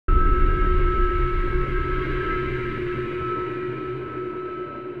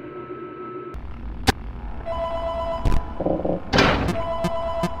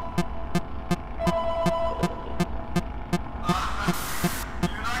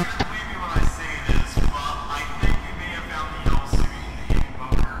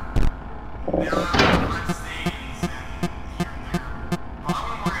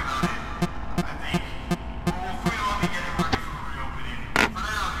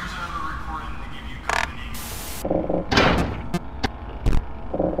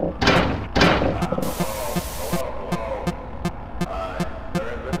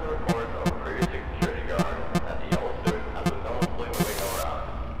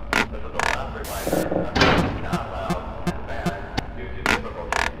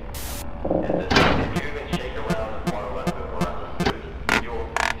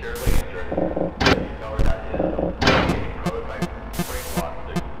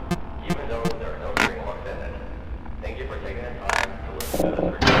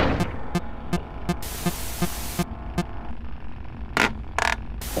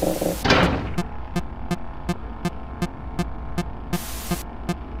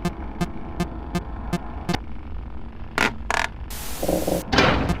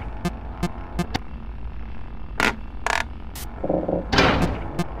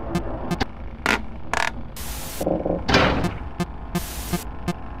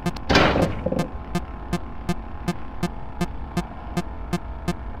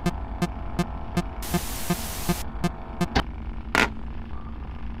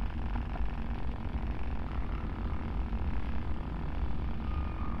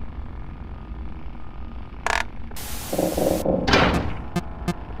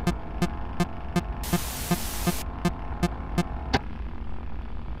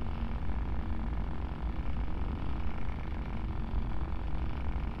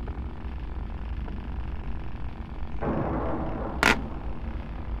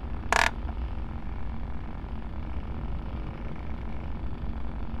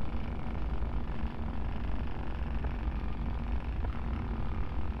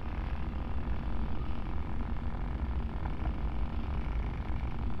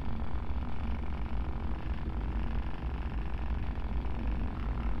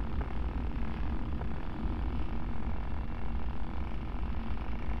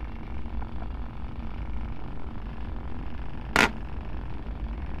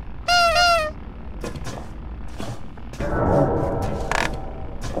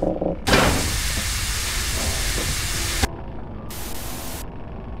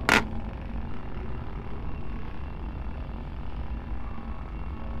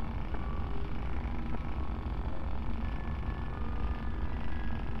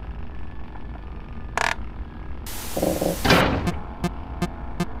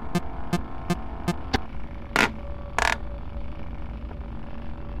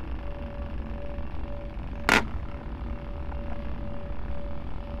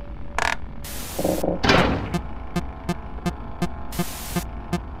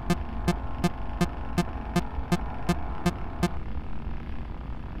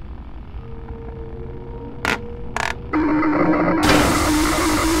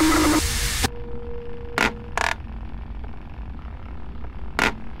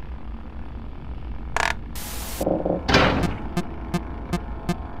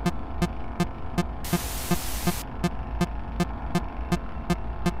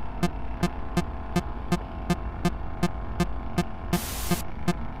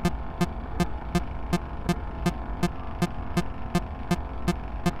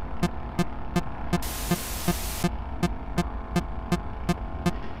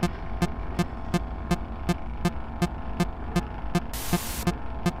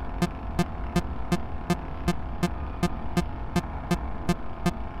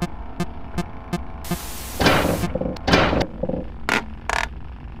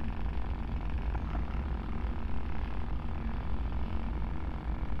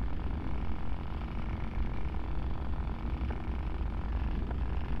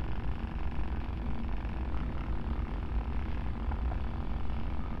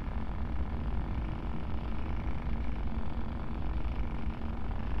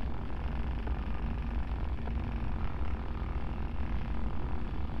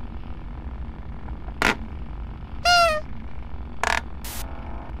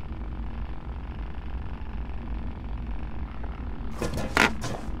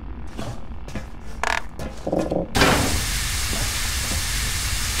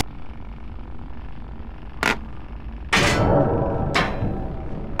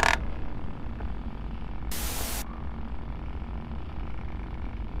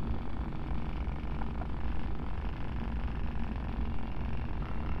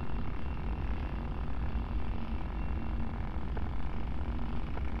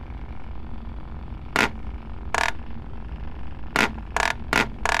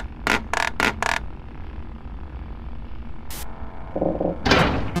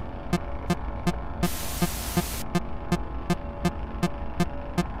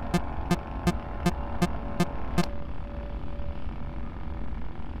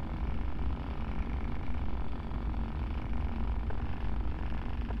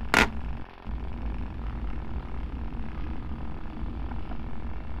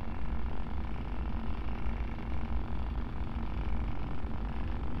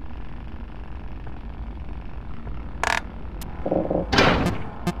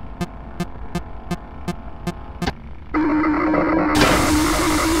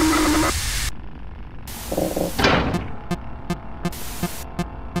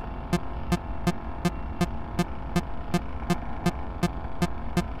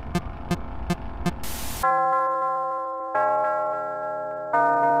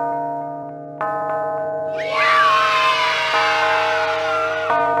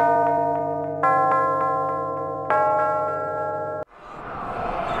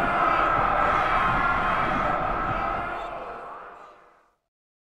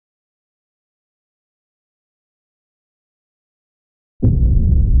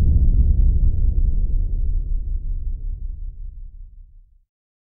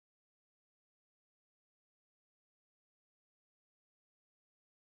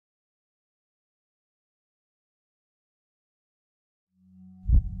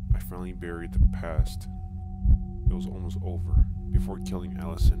finally buried the past. It was almost over. Before killing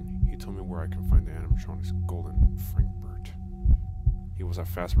Allison, he told me where I can find the animatronic's golden Frankfurt. He was at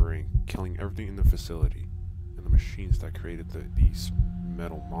Fazbear Inc., killing everything in the facility, and the machines that created these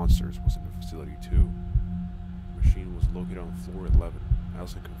metal monsters was in the facility too. The machine was located on floor 11.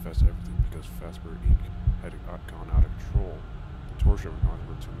 Allison confessed everything because Fazbear Inc. had gone out of control. The torture of North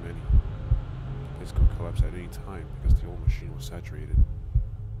were too many. The place could collapse at any time because the old machine was saturated.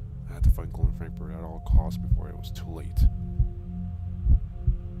 I had to find Golden Frankfurt at all costs before it was too late.